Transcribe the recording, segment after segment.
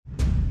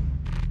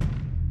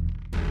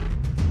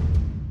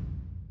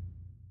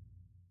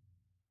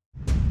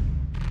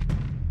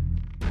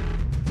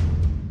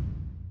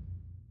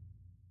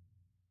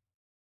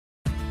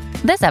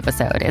This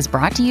episode is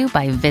brought to you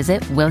by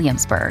Visit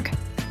Williamsburg.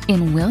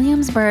 In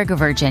Williamsburg,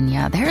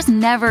 Virginia, there's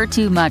never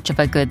too much of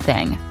a good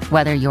thing.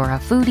 Whether you're a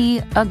foodie,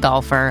 a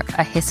golfer,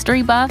 a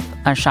history buff,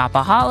 a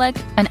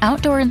shopaholic, an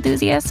outdoor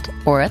enthusiast,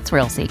 or a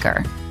thrill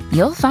seeker,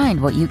 you'll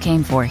find what you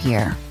came for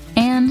here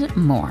and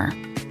more.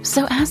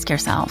 So ask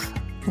yourself,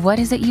 what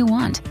is it you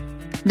want?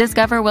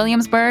 Discover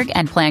Williamsburg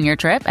and plan your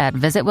trip at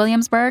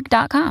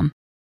visitwilliamsburg.com.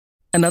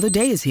 Another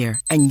day is here,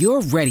 and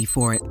you're ready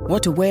for it.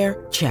 What to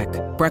wear? Check.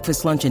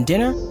 Breakfast, lunch, and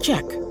dinner?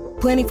 Check.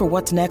 Planning for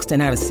what's next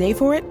and how to save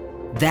for it?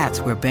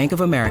 That's where Bank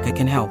of America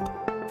can help.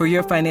 For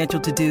your financial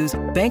to-dos,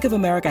 Bank of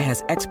America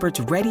has experts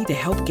ready to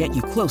help get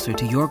you closer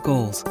to your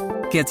goals.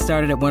 Get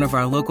started at one of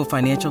our local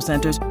financial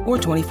centers or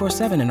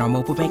 24/7 in our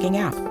mobile banking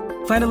app.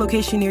 Find a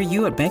location near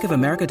you at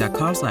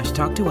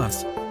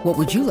bankofamerica.com/talktous. What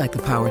would you like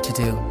the power to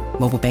do?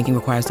 Mobile banking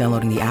requires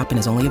downloading the app and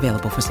is only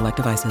available for select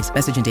devices.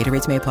 Message and data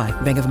rates may apply.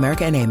 Bank of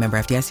America N.A., member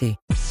FDIC.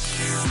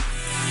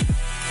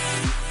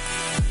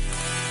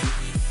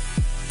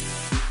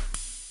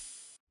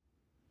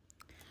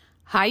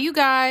 Hi, you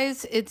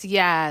guys. It's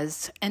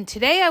Yaz. And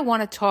today I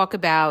want to talk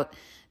about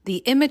the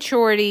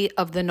immaturity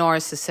of the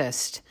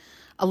narcissist.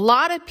 A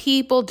lot of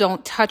people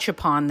don't touch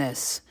upon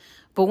this.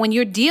 But when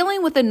you're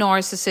dealing with a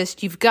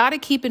narcissist, you've got to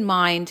keep in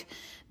mind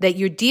that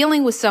you're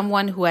dealing with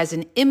someone who has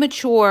an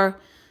immature,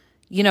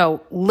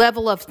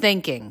 level of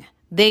thinking.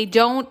 They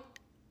don't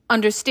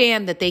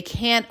understand that they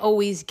can't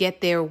always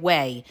get their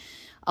way.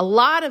 A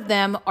lot of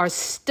them are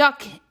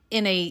stuck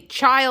in a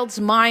child's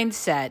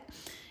mindset.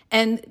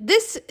 And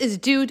this is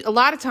due a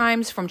lot of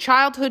times from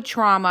childhood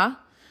trauma.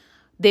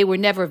 They were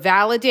never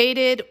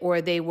validated,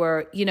 or they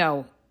were,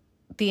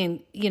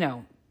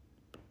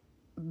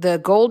 the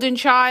golden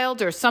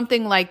child or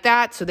something like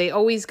that. So they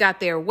always got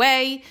their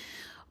way.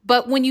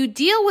 But when you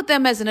deal with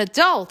them as an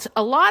adult,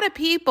 a lot of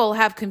people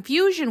have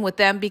confusion with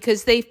them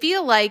because they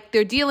feel like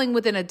they're dealing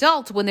with an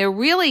adult when they're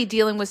really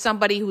dealing with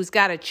somebody who's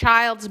got a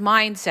child's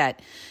mindset.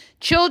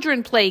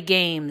 Children play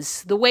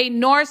games the way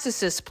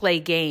narcissists play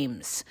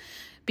games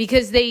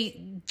because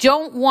they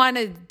don't want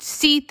to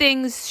see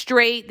things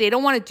straight. They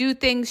don't want to do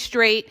things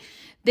straight.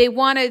 They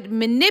want to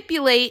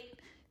manipulate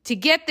to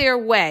get their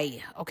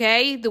way,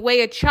 okay? The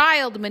way a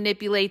child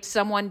manipulates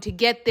someone to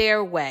get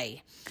their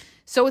way.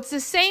 So it's the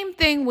same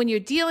thing when you're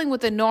dealing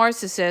with a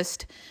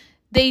narcissist.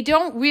 They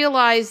don't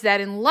realize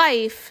that in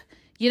life,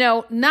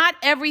 not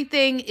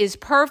everything is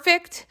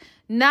perfect.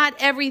 Not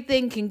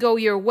everything can go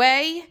your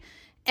way.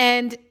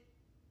 And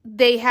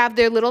they have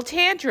their little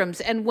tantrums.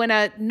 And when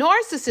a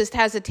narcissist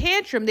has a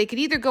tantrum, they could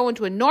either go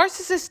into a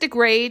narcissistic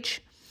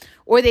rage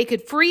or they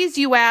could freeze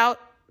you out.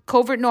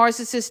 Covert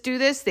narcissists do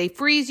this. They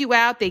freeze you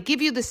out. They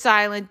give you the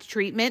silent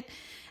treatment.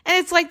 And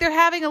it's like they're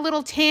having a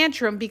little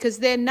tantrum because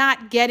they're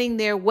not getting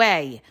their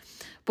way.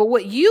 But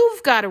what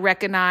you've got to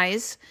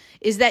recognize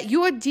is that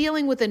you're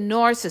dealing with a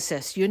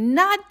narcissist. You're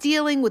not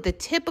dealing with a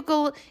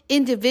typical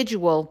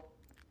individual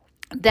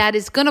that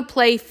is going to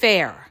play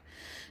fair.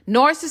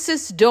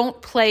 Narcissists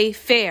don't play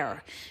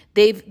fair.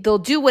 They'll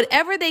do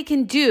whatever they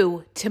can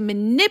do to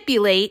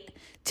manipulate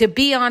to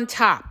be on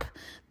top.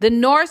 The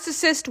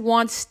narcissist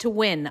wants to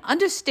win.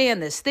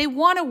 Understand this. They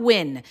want to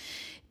win.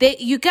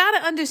 You got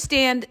to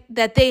understand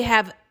that they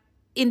have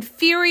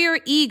inferior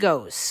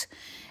egos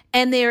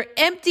and they're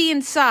empty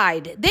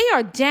inside. They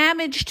are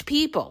damaged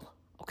people,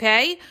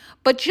 okay?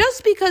 But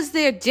just because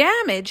they're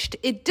damaged,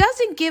 it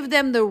doesn't give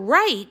them the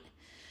right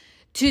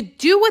to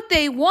do what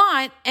they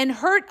want and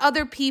hurt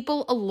other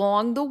people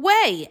along the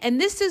way.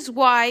 And this is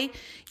why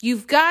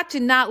you've got to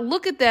not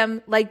look at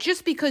them like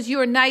just because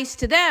you're nice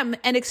to them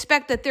and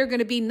expect that they're going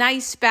to be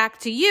nice back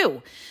to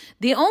you.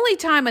 The only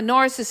time a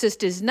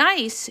narcissist is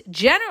nice,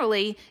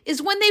 generally,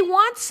 is when they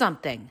want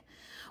something.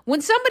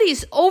 When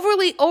somebody's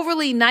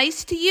overly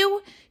nice to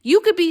you, you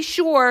could be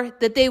sure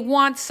that they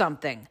want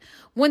something.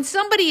 When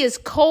somebody is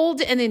cold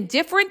and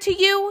indifferent to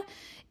you,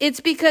 it's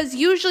because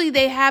usually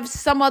they have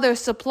some other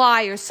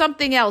supply or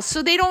something else,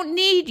 so they don't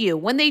need you.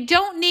 When they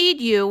don't need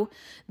you,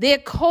 they're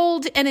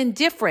cold and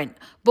indifferent.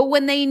 But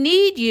when they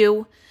need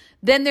you,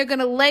 then they're going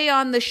to lay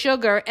on the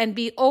sugar and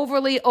be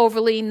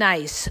overly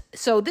nice.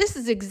 So this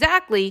is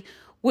exactly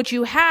what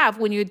you have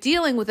when you're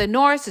dealing with a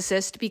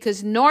narcissist,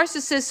 because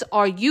narcissists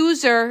are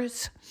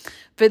users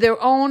for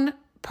their own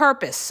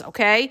purpose,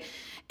 okay?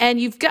 And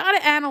you've got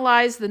to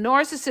analyze the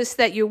narcissist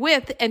that you're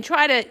with and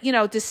try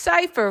to,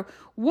 decipher,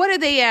 what are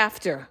they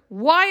after?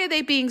 Why are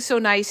they being so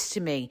nice to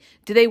me?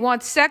 Do they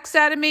want sex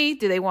out of me?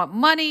 Do they want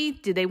money?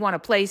 Do they want a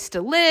place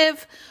to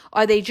live?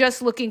 Are they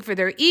just looking for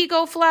their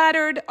ego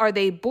flattered? Are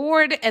they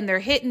bored and they're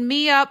hitting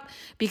me up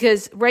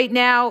because right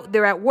now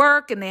they're at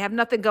work and they have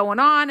nothing going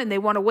on and they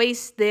want to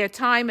waste their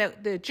time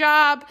at their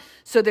job?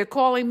 So they're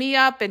calling me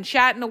up and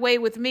chatting away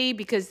with me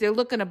because they're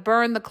looking to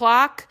burn the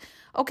clock,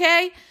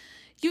 okay?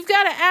 You've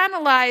got to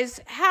analyze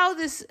how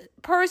this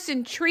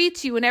person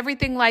treats you and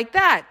everything like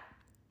that.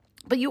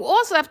 But you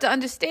also have to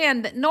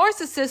understand that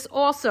narcissists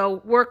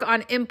also work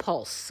on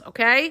impulse,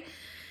 okay?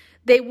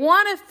 They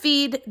want to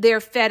feed their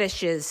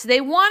fetishes.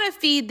 They want to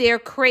feed their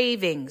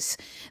cravings.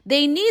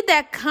 They need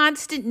that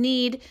constant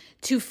need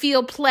to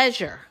feel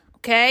pleasure,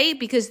 okay?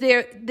 Because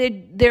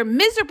they're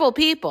miserable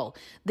people.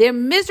 They're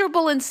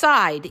miserable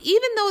inside.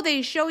 Even though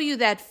they show you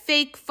that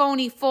fake,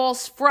 phony,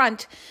 false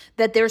front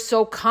that they're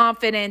so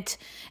confident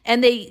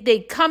and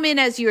they come in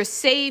as your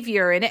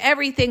savior and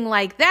everything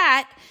like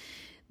that,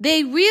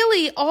 they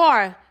really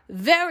are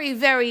very,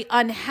 very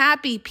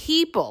unhappy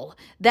people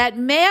that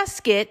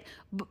mask it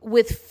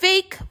with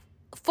fake,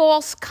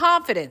 false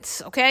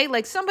confidence, okay?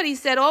 Like somebody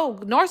said, oh,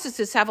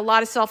 narcissists have a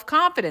lot of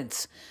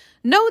self-confidence.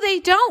 No, they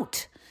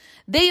don't.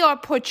 They are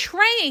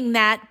portraying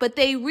that, but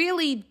they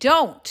really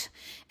don't.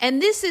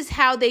 And this is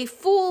how they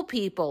fool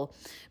people.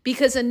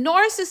 Because a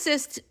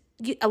narcissist,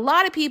 a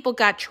lot of people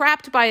got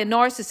trapped by a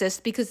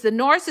narcissist because the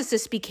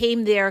narcissist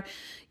became their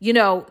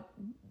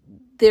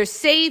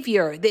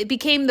savior. They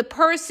became the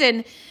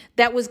person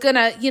that was going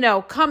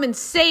to, come and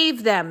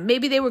save them.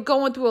 Maybe they were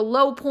going through a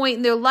low point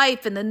in their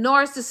life and the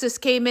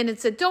narcissist came in and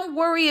said, don't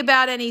worry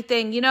about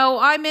anything.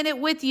 I'm in it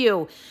with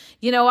you.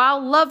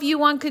 I'll love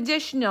you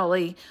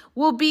unconditionally.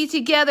 We'll be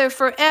together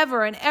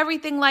forever and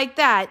everything like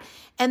that.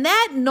 And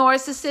that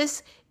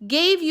narcissist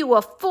gave you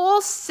a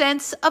false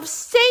sense of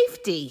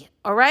safety.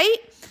 All right.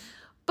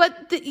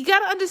 But you got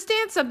to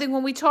understand something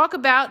when we talk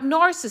about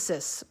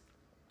narcissists.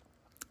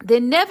 They're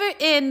never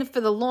in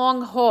for the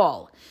long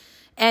haul.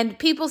 And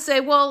people say,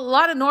 well, a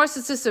lot of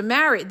narcissists are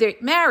married. They're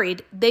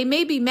married. They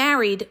may be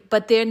married,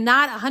 but they're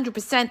not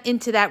 100%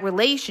 into that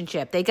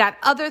relationship. They got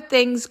other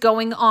things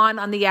going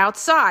on the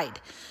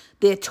outside.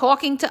 They're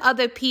talking to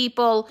other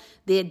people.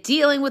 They're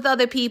dealing with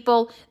other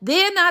people.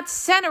 They're not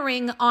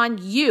centering on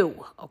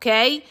you,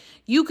 okay?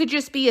 You could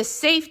just be a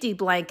safety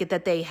blanket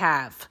that they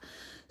have.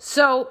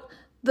 So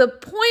the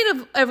point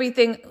of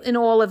everything in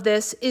all of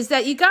this is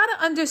that you got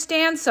to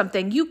understand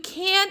something. You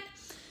can't,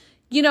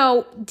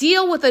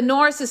 deal with a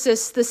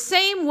narcissist the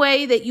same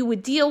way that you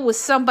would deal with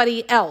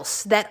somebody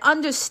else that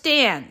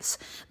understands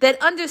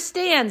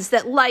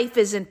that life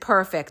isn't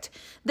perfect,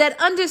 that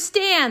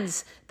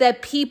understands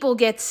that people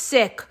get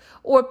sick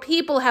or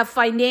people have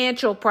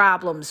financial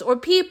problems or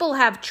people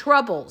have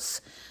troubles.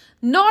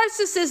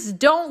 Narcissists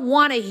don't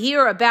want to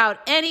hear about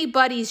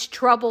anybody's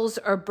troubles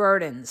or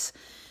burdens.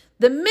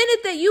 The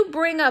minute that you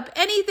bring up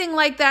anything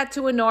like that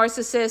to a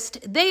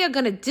narcissist, they are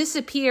going to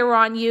disappear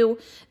on you.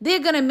 They're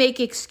going to make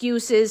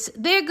excuses.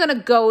 They're going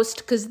to ghost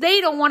because they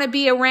don't want to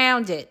be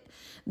around it.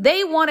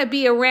 They want to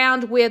be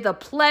around where the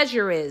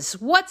pleasure is.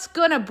 What's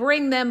going to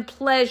bring them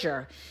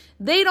pleasure?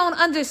 They don't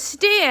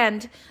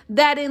understand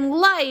that in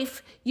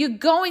life, you're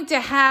going to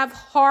have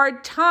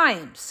hard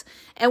times.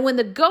 And when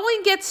the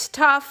going gets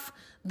tough,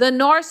 the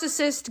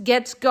narcissist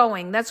gets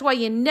going. That's why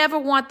you never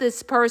want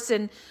this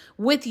person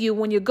with you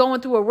when you're going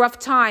through a rough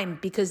time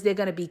because they're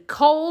going to be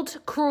cold,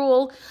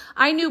 cruel.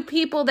 I knew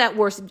people that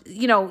were,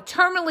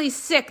 terminally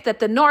sick that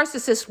the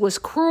narcissist was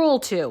cruel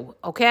to,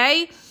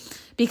 okay?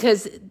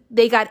 Because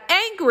they got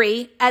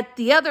angry at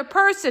the other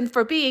person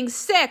for being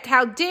sick.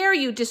 How dare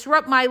you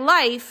disrupt my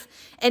life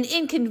and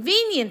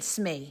inconvenience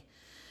me?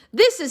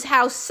 This is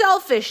how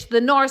selfish the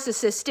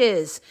narcissist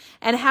is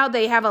and how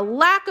they have a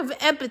lack of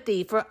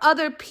empathy for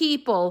other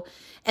people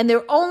and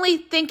they're only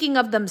thinking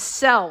of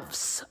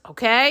themselves,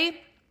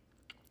 okay?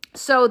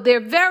 So they're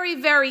very,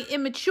 very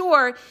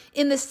immature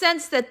in the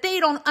sense that they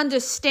don't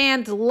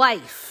understand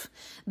life.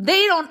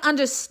 They don't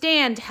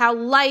understand how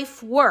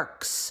life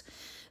works.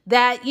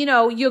 That,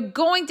 you're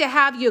going to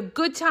have your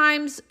good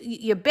times,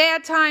 your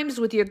bad times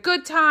with your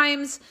good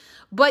times,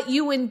 but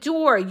you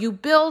endure, you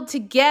build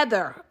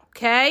together,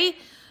 okay?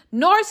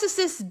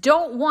 Narcissists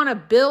don't want to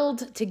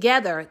build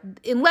together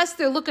unless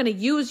they're looking to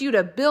use you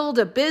to build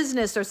a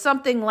business or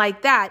something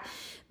like that.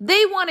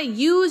 They want to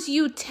use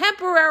you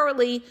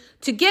temporarily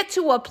to get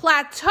to a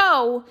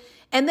plateau,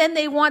 and then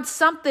they want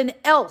something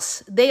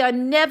else. They are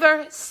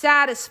never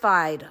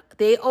satisfied.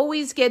 They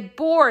always get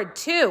bored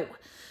too.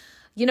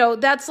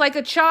 That's like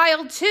a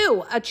child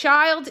too. A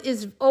child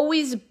is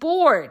always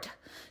bored.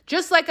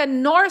 Just like a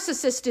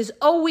narcissist is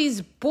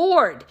always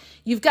bored.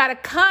 You've got to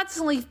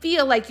constantly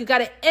feel like you got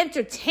to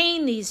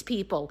entertain these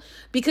people.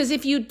 Because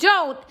if you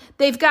don't,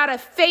 they've got a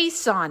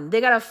face on. They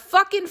got a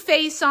fucking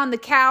face on the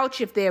couch.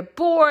 If they're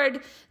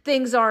bored,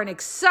 things aren't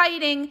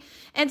exciting.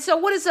 And so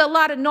what does a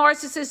lot of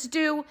narcissists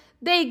do?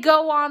 They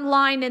go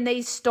online and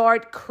they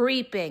start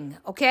creeping,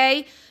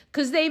 okay?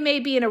 Because they may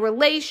be in a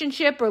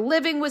relationship or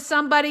living with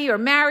somebody or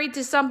married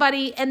to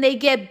somebody and they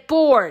get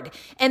bored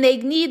and they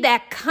need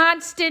that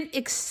constant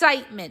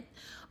excitement.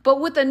 But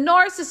with a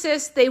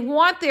narcissist, they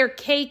want their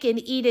cake and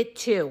eat it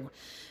too.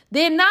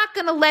 They're not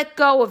going to let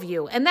go of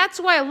you. And that's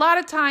why a lot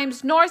of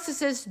times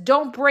narcissists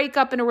don't break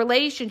up in a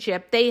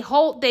relationship. They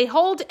hold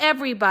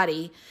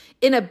everybody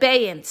in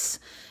abeyance.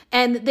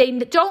 And they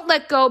don't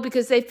let go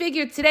because they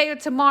figure today or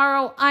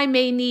tomorrow, I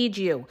may need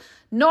you.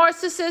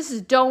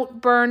 Narcissists don't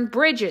burn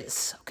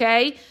bridges,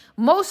 okay?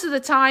 Most of the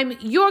time,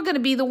 you're going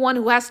to be the one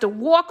who has to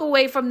walk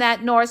away from that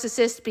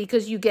narcissist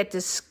because you get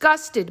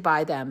disgusted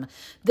by them.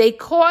 They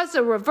cause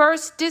a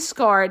reverse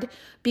discard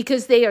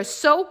because they are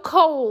so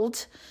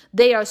cold,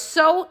 they are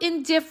so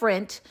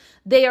indifferent,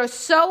 they are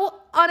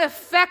so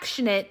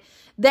unaffectionate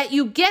that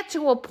you get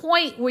to a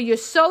point where you're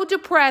so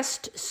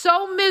depressed,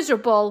 so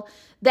miserable,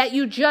 that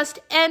you just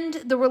end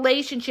the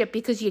relationship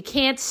because you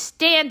can't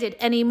stand it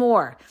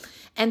anymore.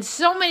 And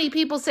so many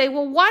people say,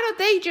 well, why don't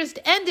they just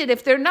end it?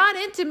 If they're not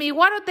into me,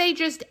 why don't they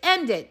just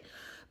end it?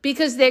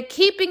 Because they're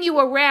keeping you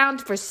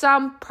around for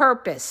some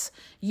purpose.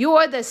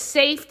 You're the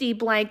safety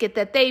blanket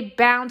that they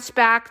bounce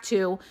back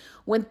to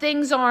when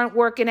things aren't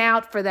working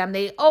out for them.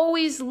 They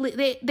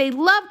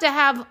love to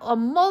have a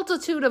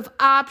multitude of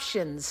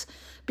options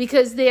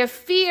because their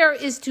fear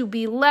is to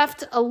be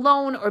left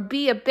alone or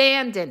be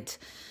abandoned.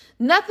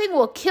 Nothing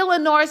will kill a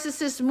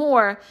narcissist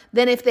more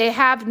than if they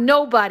have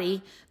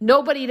nobody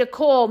to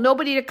call,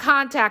 nobody to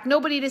contact,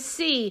 nobody to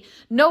see,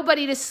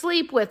 nobody to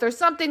sleep with, or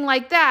something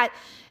like that.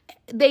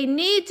 They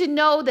need to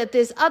know that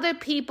there's other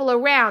people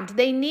around.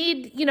 They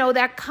need,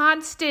 that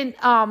constant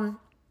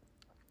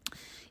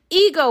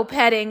ego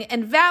petting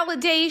and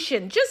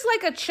validation, just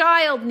like a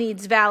child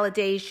needs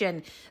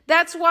validation.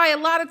 That's why a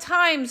lot of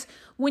times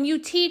when you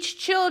teach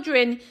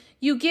children,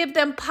 you give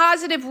them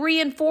positive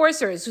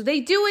reinforcers.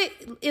 They do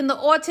it in the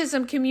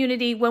autism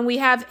community when we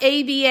have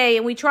ABA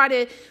and we try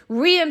to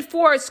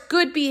reinforce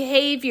good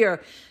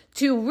behavior,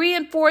 to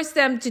reinforce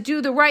them to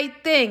do the right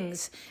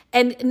things.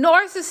 And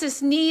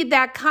narcissists need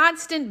that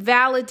constant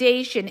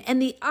validation. And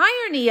the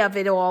irony of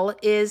it all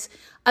is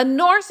a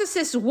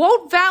narcissist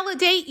won't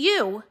validate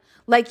you.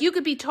 Like you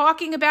could be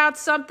talking about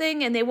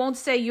something and they won't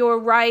say you're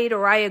right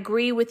or I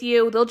agree with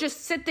you. They'll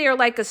just sit there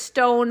like a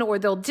stone or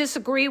they'll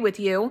disagree with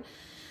you.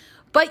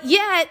 But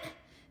yet,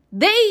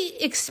 they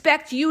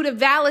expect you to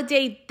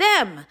validate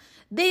them.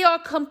 They are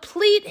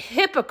complete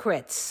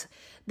hypocrites.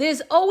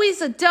 There's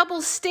always a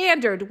double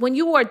standard when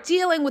you are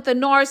dealing with a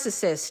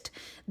narcissist.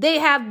 They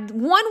have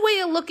one way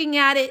of looking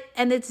at it,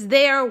 and it's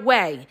their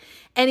way.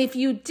 And if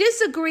you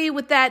disagree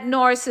with that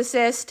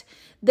narcissist,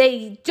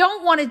 they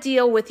don't want to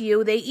deal with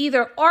you. They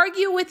either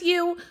argue with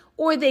you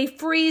or they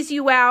freeze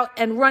you out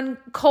and run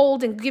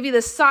cold and give you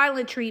the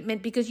silent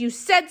treatment because you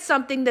said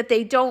something that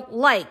they don't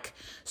like.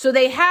 So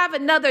they have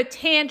another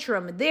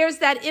tantrum. There's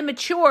that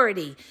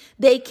immaturity.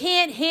 They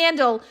can't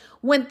handle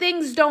when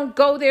things don't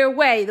go their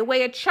way, the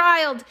way a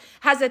child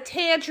has a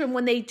tantrum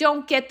when they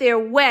don't get their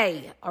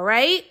way, all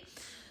right?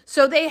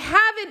 So they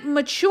haven't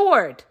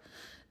matured.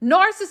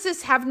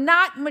 Narcissists have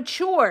not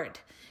matured,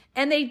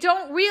 and they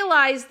don't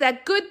realize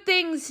that good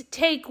things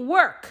take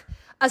work.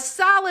 A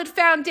solid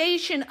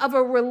foundation of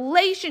a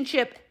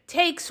relationship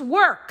takes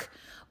work,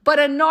 but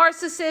a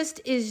narcissist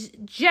is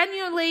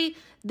genuinely,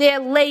 they're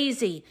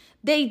lazy.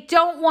 They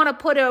don't want to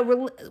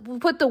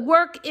put the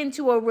work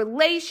into a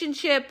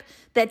relationship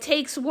that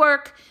takes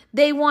work.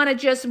 They want to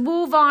just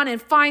move on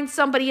and find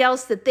somebody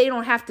else that they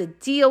don't have to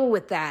deal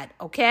with that,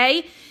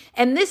 okay?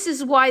 And this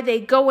is why they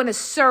go in a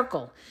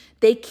circle.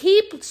 They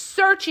keep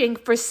searching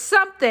for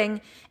something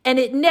and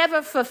it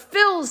never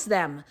fulfills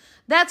them.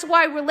 That's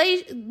why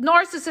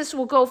narcissists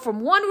will go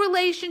from one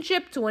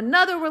relationship to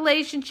another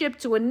relationship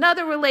to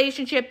another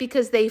relationship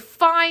because they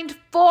find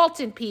fault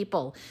in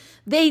people.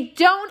 They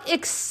don't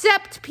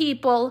accept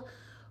people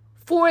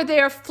for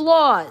their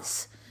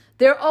flaws.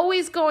 They're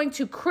always going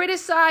to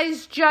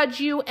criticize, judge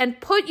you, and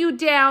put you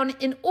down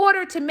in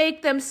order to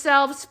make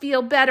themselves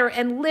feel better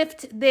and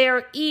lift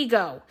their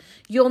ego.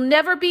 You'll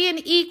never be an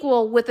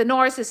equal with a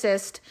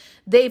narcissist.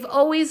 They've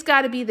always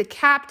got to be the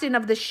captain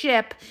of the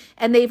ship,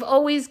 and they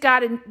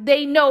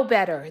know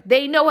better.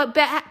 They know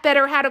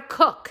better how to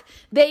cook.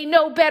 They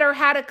know better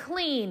how to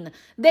clean.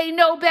 They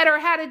know better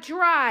how to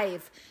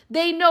drive.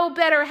 They know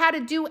better how to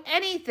do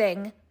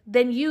anything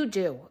than you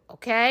do,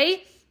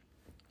 okay?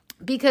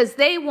 Because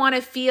they want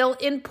to feel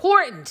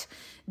important.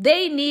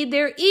 They need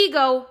their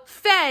ego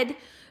fed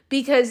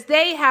because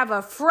they have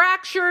a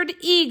fractured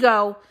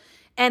ego.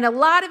 And a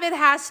lot of it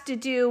has to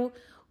do,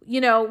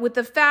 with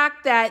the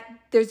fact that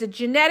there's a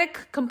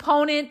genetic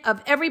component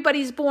of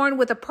everybody's born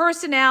with a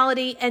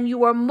personality and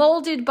you are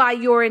molded by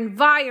your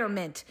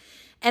environment.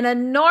 And a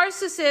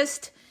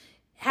narcissist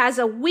has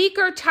a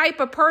weaker type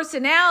of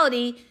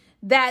personality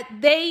that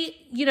they,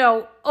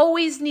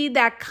 always need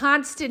that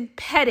constant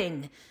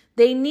petting.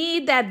 They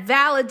need that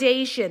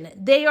validation.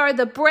 They are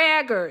the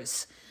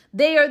braggers.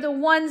 They are the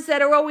ones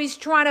that are always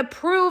trying to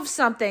prove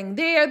something.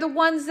 They are the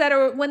ones that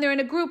are, when they're in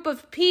a group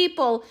of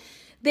people,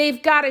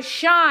 they've got to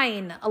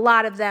shine, a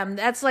lot of them.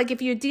 That's like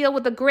if you deal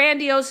with a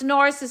grandiose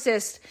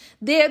narcissist,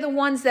 they're the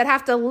ones that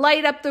have to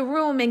light up the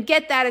room and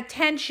get that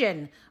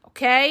attention,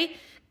 okay?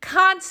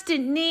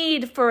 Constant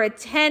need for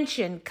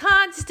attention,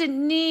 constant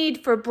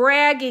need for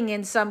bragging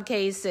in some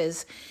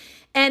cases.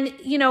 And,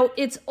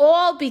 it's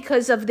all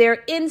because of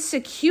their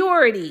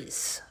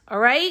insecurities, all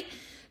right?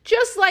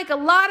 Just like a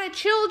lot of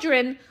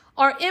children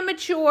are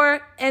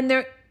immature and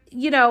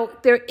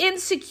they're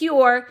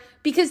insecure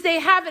because they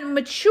haven't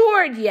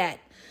matured yet.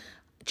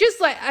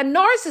 Just like a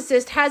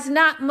narcissist has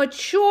not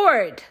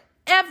matured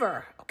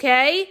ever,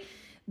 okay?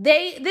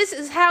 This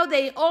is how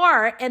they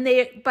are, and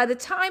by the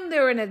time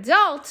they're an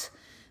adult,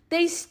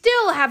 they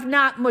still have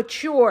not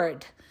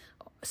matured.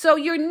 So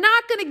you're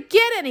not going to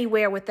get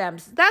anywhere with them.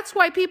 That's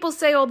why people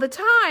say all the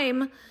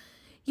time,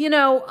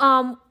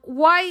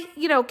 Why,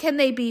 can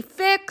they be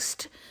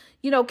fixed?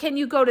 Can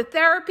you go to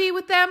therapy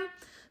with them?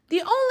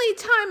 The only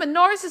time a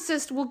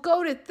narcissist will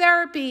go to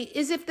therapy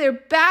is if their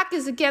back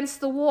is against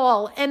the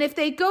wall. And if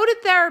they go to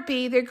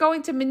therapy, they're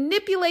going to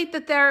manipulate the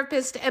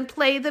therapist and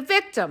play the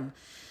victim.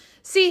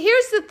 See,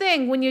 here's the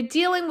thing when you're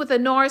dealing with a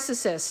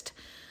narcissist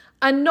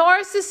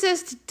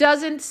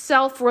doesn't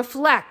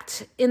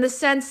self-reflect in the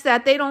sense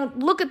that they don't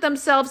look at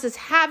themselves as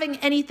having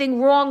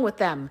anything wrong with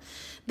them.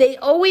 They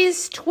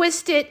always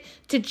twist it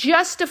to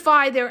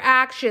justify their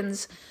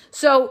actions.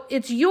 So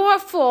it's your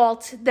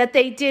fault that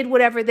they did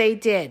whatever they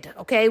did,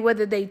 okay?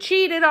 Whether they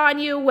cheated on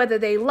you, whether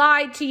they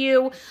lied to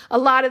you. A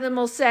lot of them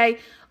will say,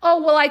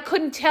 oh, well, I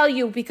couldn't tell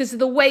you because of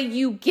the way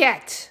you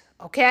get,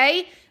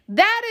 okay?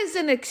 That is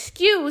an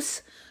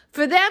excuse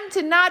for them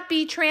to not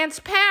be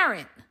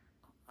transparent,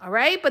 all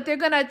right? But they're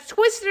going to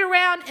twist it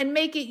around and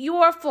make it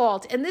your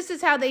fault. And this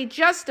is how they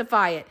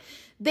justify it.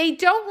 They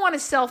don't want to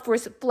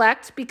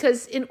self-reflect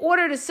because in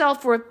order to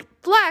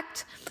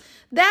self-reflect,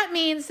 that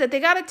means that they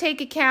got to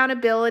take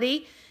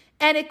accountability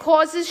and it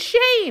causes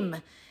shame.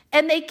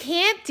 And they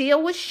can't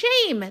deal with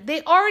shame.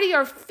 They already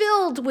are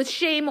filled with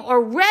shame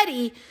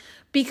already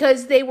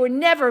because they were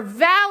never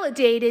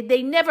validated.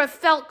 They never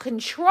felt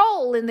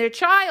control in their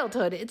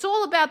childhood. It's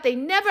all about they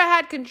never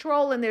had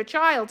control in their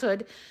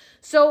childhood.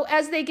 So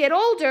as they get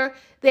older,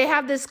 they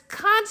have this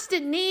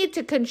constant need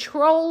to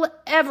control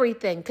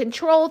everything,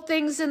 control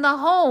things in the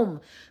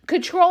home,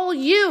 control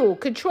you,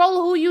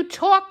 control who you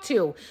talk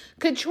to,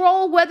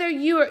 control whether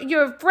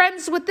you're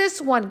friends with this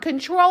one,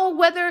 control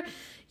whether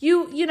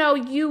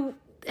you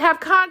have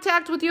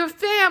contact with your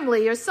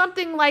family or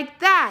something like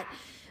that.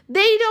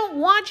 They don't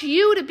want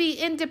you to be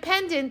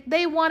independent.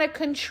 They want to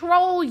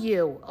control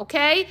you,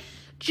 okay?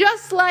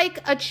 Just like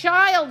a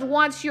child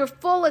wants your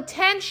full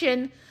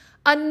attention,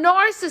 a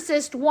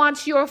narcissist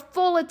wants your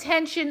full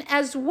attention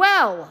as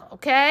well,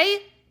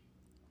 okay?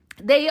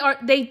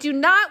 They do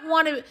not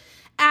want to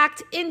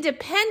act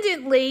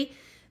independently.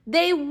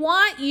 They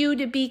want you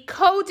to be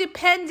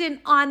codependent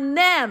on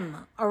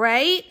them, all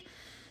right?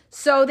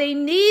 So they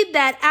need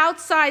that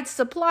outside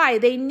supply.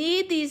 They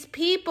need these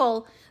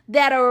people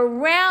that are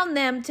around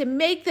them to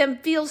make them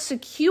feel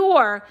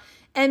secure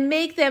and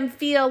make them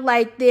feel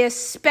like they're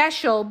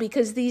special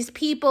because these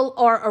people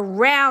are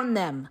around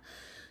them.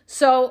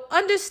 So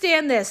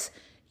understand this.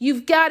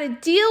 You've got to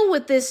deal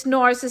with this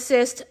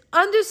narcissist,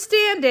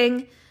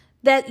 understanding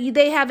that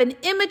they have an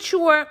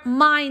immature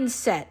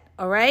mindset,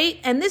 all right?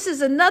 And this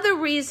is another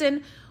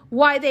reason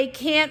why they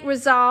can't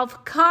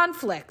resolve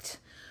conflict.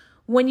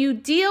 When you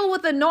deal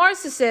with a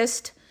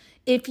narcissist,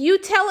 if you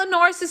tell a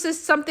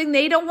narcissist something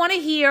they don't want to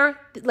hear,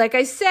 like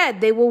I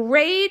said, they will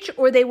rage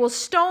or they will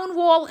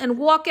stonewall and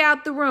walk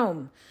out the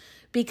room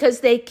because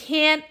they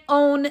can't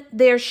own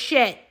their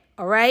shit,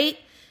 all right?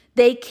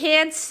 They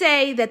can't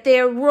say that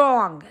they're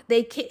wrong.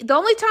 The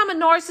only time a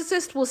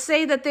narcissist will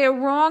say that they're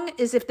wrong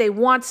is if they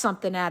want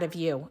something out of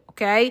you,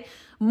 okay?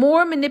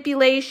 More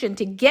manipulation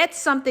to get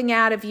something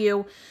out of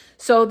you.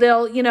 So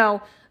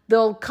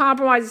they'll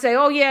compromise and say,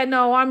 oh, yeah,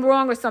 no, I'm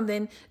wrong or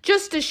something,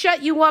 just to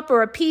shut you up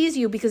or appease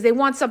you because they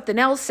want something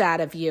else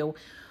out of you.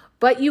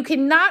 But you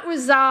cannot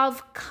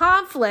resolve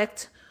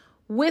conflict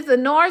with a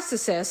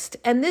narcissist.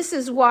 And this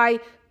is why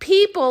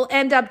people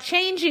end up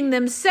changing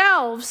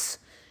themselves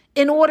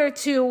in order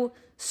to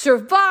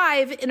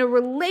survive in a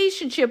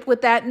relationship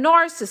with that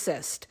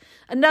narcissist.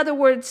 In other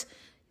words,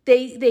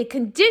 they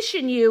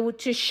condition you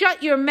to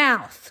shut your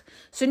mouth.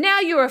 So now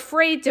you're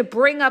afraid to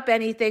bring up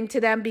anything to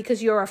them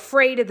because you're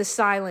afraid of the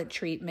silent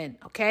treatment,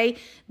 okay?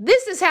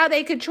 This is how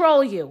they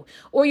control you.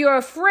 Or you're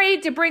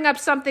afraid to bring up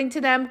something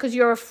to them because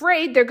you're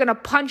afraid they're going to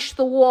punch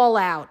the wall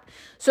out.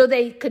 So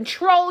they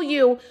control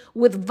you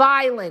with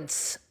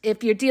violence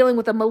if you're dealing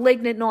with a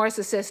malignant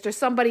narcissist or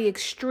somebody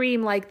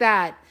extreme like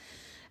that.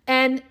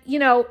 And,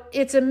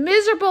 it's a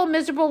miserable,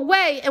 miserable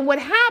way. And what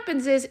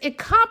happens is it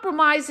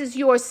compromises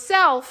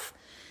yourself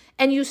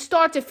and you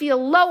start to feel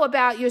low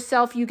about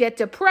yourself. You get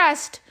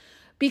depressed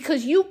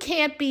because you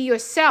can't be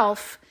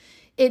yourself.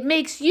 It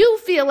makes you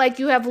feel like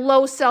you have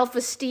low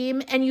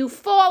self-esteem and you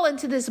fall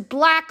into this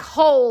black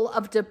hole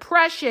of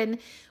depression,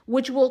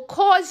 which will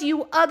cause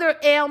you other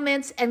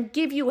ailments and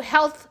give you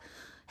health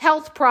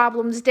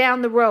problems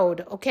down the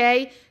road,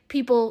 okay?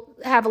 People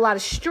have a lot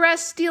of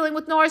stress dealing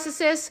with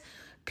narcissists.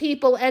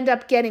 People end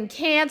up getting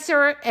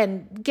cancer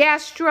and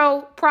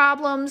gastro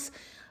problems,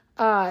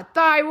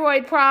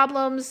 thyroid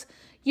problems,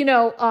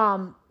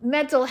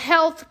 mental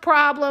health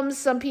problems.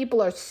 Some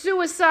people are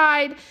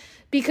suicide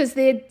because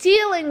they're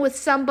dealing with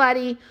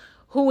somebody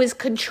who is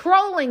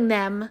controlling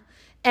them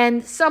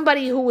and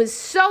somebody who is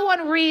so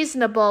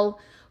unreasonable,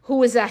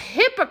 who is a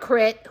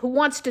hypocrite, who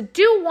wants to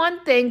do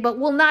one thing but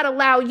will not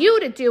allow you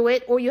to do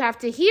it, or you have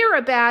to hear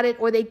about it,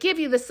 or they give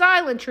you the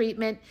silent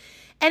treatment.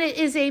 And it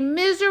is a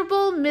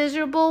miserable,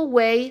 miserable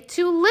way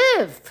to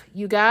live,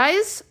 you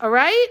guys, all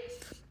right?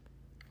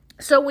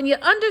 So when you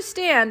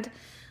understand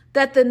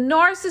that the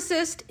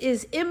narcissist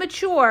is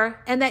immature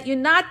and that you're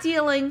not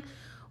dealing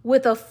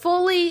with a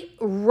fully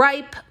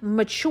ripe,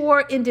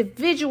 mature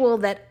individual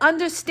that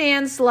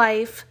understands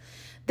life,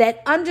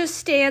 that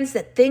understands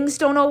that things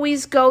don't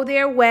always go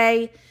their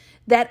way,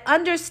 that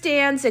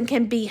understands and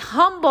can be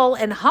humble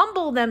and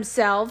humble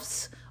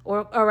themselves,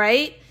 all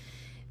right,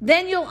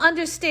 then you'll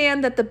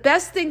understand that the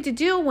best thing to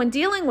do when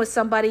dealing with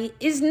somebody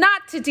is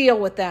not to deal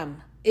with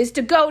them, is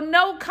to go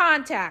no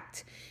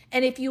contact.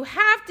 And if you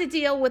have to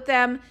deal with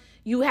them,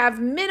 you have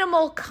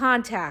minimal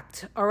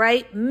contact, all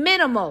right?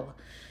 Minimal.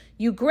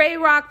 You gray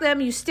rock them,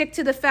 you stick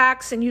to the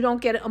facts, and you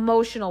don't get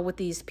emotional with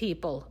these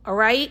people, all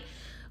right?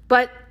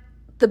 But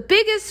the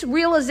biggest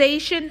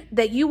realization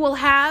that you will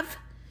have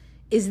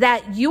is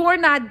that you're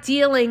not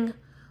dealing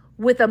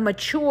with a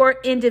mature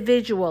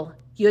individual.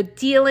 You're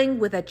dealing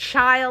with a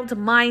child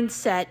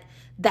mindset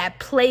that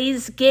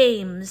plays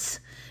games,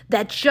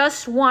 that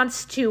just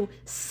wants to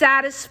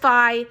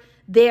satisfy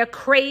their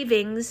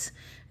cravings,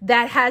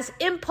 that has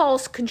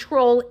impulse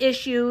control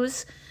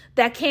issues,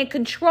 that can't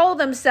control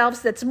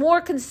themselves, that's more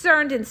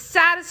concerned in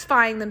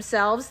satisfying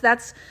themselves.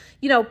 That's,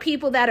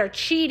 people that are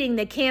cheating,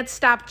 they can't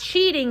stop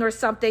cheating or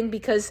something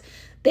because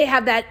they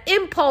have that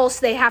impulse,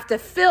 they have to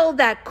fill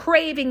that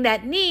craving,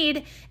 that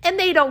need, and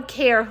they don't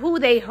care who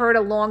they hurt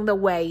along the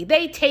way.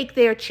 They take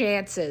their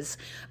chances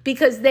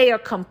because they are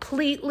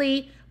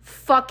completely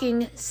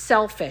fucking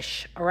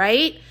selfish, all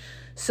right?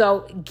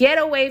 So get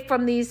away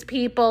from these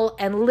people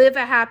and live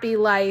a happy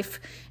life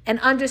and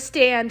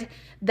understand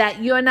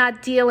that you're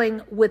not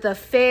dealing with a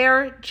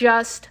fair,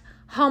 just,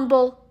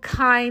 humble,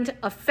 kind,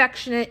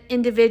 affectionate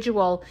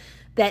individual,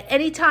 that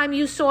anytime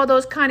you saw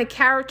those kind of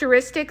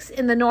characteristics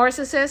in the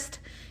narcissist,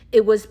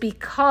 it was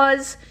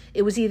because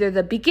it was either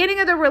the beginning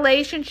of the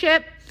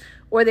relationship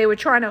or they were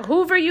trying to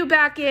hoover you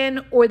back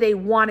in or they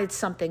wanted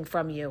something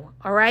from you,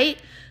 all right?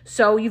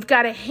 So you've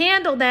got to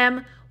handle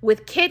them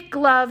with kid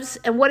gloves.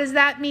 And what does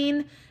that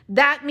mean?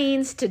 That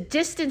means to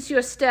distance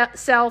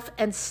yourself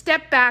and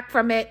step back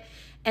from it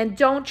and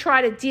don't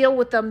try to deal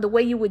with them the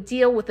way you would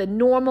deal with a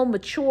normal,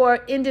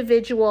 mature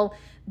individual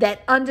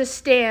that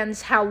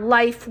understands how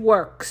life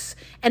works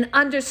and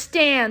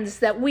understands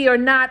that we are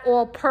not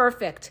all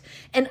perfect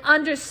and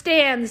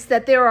understands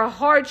that there are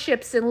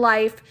hardships in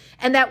life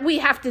and that we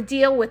have to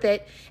deal with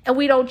it and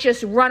we don't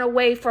just run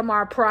away from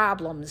our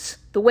problems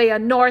the way a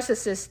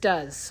narcissist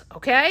does,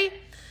 okay?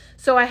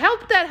 So I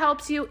hope that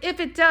helps you. If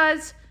it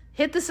does,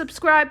 hit the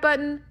subscribe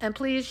button and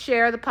please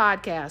share the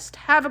podcast.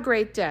 Have a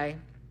great day.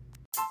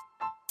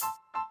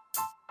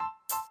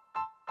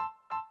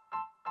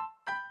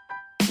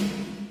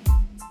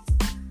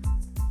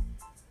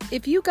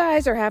 If you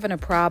guys are having a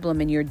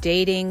problem in your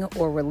dating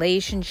or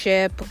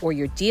relationship, or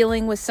you're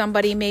dealing with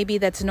somebody maybe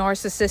that's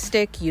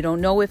narcissistic, you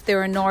don't know if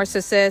they're a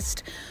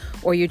narcissist,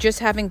 or you're just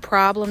having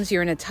problems,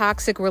 you're in a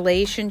toxic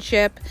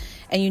relationship,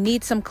 and you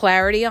need some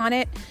clarity on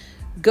it,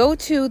 go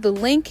to the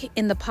link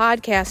in the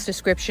podcast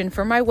description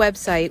for my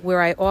website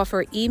where I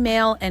offer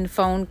email and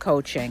phone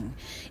coaching.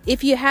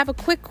 If you have a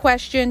quick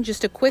question,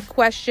 just a quick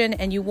question,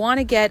 and you want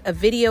to get a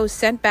video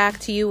sent back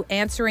to you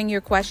answering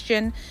your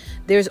question,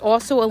 there's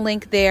also a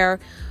link there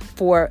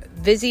for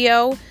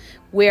Vizio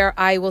where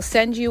I will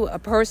send you a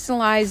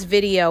personalized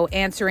video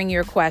answering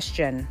your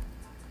question.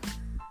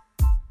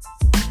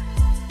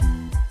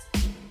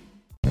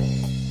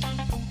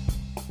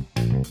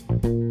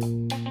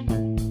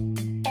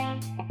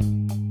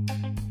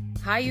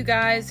 Hi, you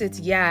guys, it's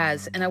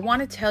Yaz, and I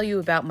want to tell you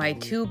about my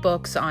 2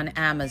 books on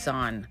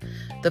Amazon.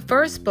 The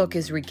first book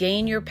is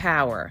Regain Your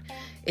Power.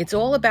 It's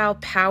all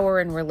about power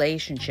and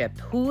relationship.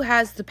 Who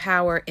has the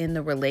power in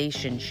the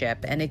relationship?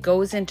 And it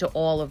goes into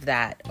all of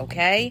that,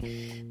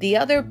 okay? The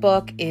other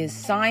book is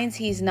Signs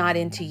He's Not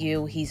Into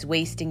You, He's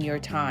Wasting Your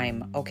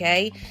Time,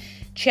 okay?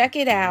 Check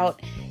it out.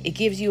 It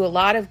gives you a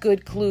lot of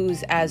good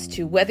clues as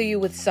to whether you're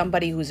with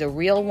somebody who's a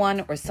real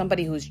one or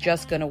somebody who's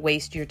just going to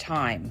waste your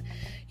time.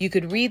 You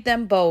could read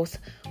them both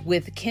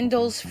with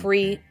Kindle's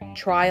free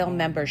trial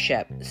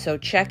membership. So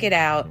check it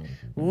out.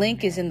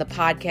 Link is in the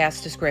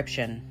podcast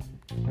description.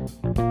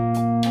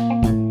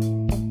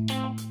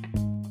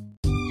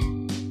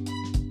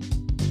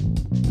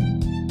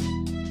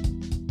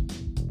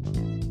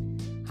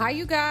 Hi,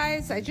 you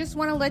guys. I just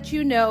want to let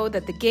you know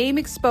that the Game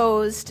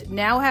Exposed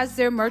now has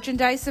their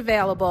merchandise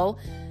available.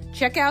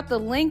 Check out the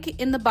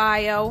link in the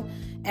bio,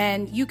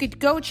 and you could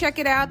go check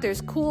it out. There's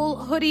cool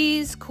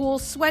hoodies, cool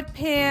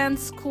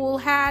sweatpants, cool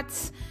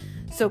hats.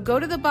 So go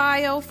to the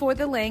bio for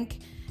the link.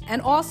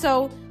 And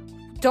also,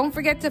 don't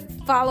forget to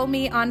follow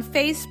me on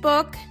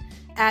Facebook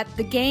at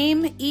The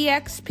Game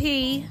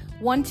EXP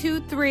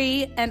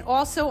 123, and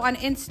also on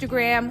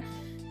Instagram,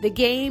 The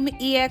Game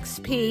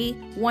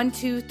EXP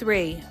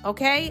 123.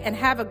 Okay? And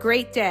have a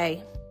great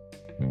day.